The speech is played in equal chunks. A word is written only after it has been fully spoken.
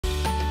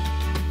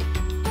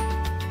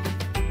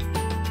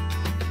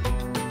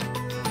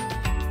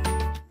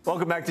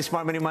Welcome back to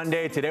Smart Money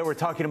Monday. Today we're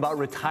talking about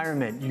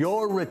retirement,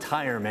 your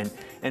retirement,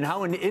 and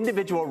how an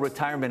individual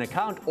retirement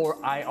account or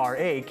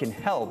IRA can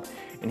help.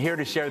 And here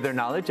to share their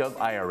knowledge of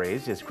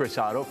IRAs is Chris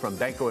Otto from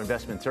Banco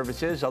Investment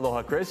Services.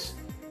 Aloha, Chris.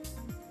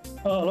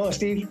 Hello,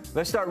 Steve.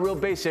 Let's start real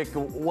basic.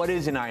 What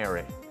is an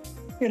IRA?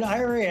 An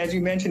IRA, as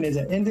you mentioned, is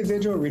an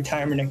individual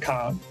retirement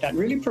account that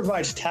really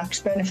provides tax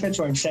benefits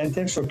or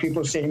incentives for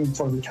people saving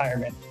for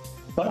retirement.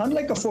 But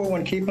unlike a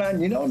 401k plan,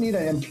 you don't need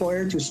an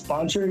employer to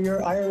sponsor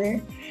your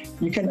IRA.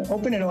 You can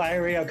open an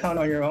IRA account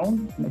on your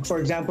own. For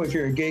example, if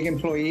you're a gig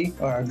employee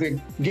or a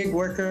gig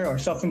worker or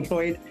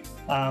self-employed,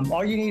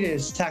 all you need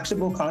is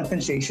taxable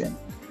compensation.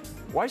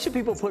 Why should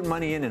people put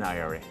money in an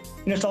IRA?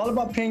 It's all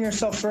about paying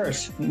yourself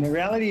first. And the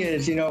reality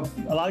is, a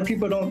lot of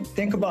people don't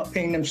think about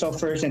paying themselves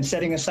first and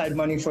setting aside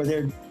money for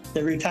their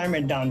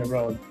retirement down the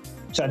road.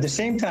 So at the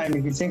same time,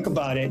 if you think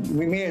about it,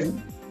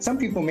 some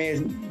people may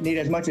need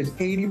as much as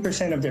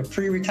 80% of their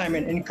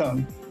pre-retirement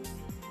income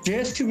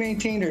just to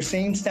maintain their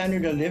same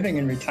standard of living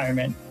in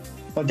retirement.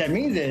 What that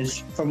means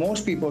is, for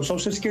most people,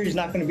 Social Security is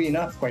not going to be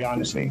enough, quite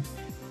honestly,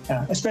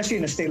 especially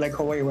in a state like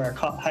Hawaii where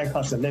high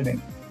cost of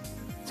living.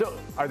 So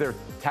are there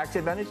tax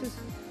advantages?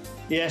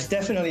 Yes,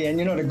 definitely. And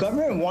the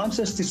government wants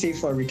us to save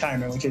for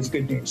retirement, which is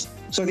good news.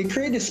 So they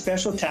created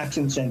special tax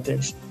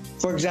incentives.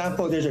 For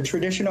example, there's a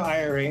traditional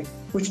IRA,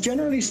 which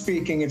generally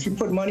speaking, if you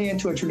put money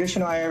into a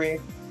traditional IRA,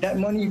 that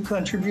money you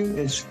contribute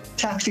is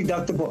tax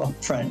deductible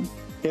upfront.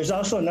 There's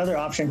also another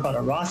option called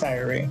a Roth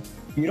IRA.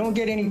 You don't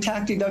get any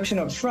tax deduction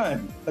up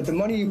front, but the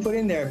money you put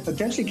in there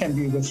potentially can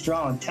be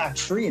withdrawn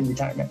tax-free in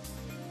retirement.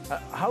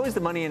 How is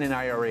the money in an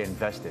IRA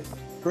invested?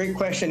 Great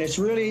question. It's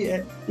really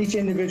at each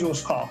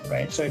individual's call,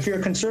 right? So if you're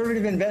a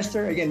conservative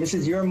investor, again, this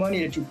is your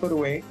money that you put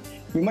away.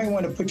 You might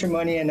want to put your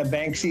money in a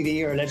bank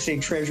CD or let's say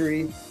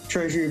treasury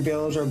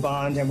bills or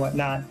bonds and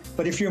whatnot.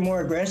 But if you're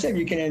more aggressive,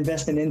 you can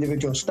invest in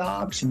individual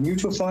stocks,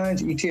 mutual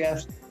funds,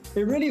 ETFs.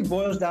 It really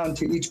boils down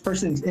to each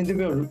person's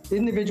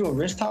individual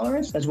risk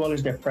tolerance as well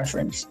as their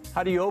preference.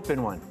 How do you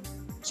open one?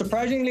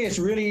 Surprisingly, it's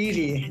really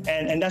easy,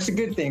 and that's a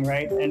good thing,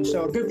 right? And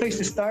so a good place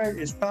to start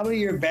is probably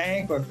your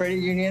bank or credit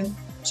union,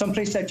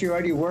 someplace that you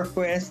already work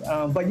with.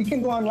 But you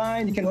can go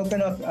online, you can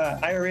open up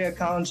IRA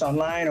accounts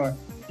online or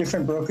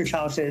different brokerage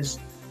houses.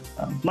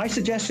 My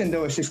suggestion,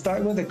 though, is to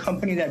start with a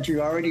company that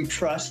you already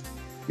trust,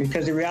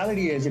 because the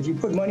reality is if you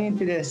put money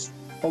into this,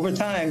 over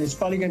time, it's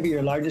probably going to be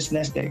your largest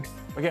nest egg.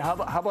 Okay, how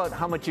about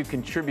how much you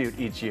contribute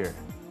each year?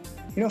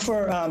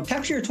 For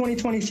tax year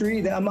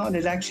 2023, the amount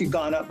has actually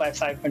gone up by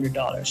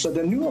 $500. So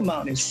the new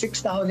amount is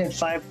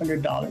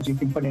 $6,500 you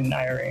can put in an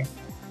IRA.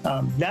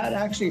 That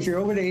actually, if you're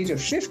over the age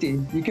of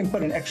 50, you can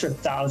put an extra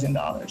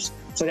 $1,000.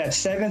 So that's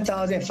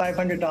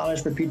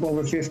 $7,500 for people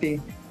over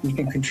 50. You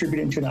can contribute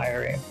into an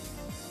IRA.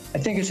 I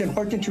think it's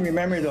important to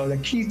remember, though, the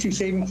key to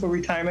saving for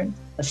retirement,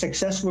 a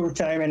successful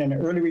retirement and an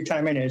early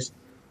retirement is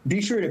be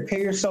sure to pay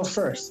yourself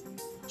first.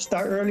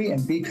 Start early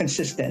and be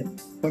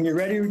consistent. When you're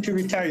ready to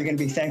retire, you're going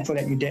to be thankful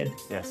that you did.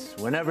 Yes,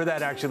 whenever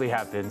that actually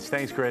happens.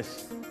 Thanks,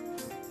 Chris.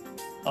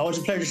 Always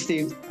a pleasure,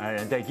 Steve. All right,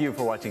 and thank you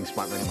for watching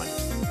Smart Money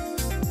Monday.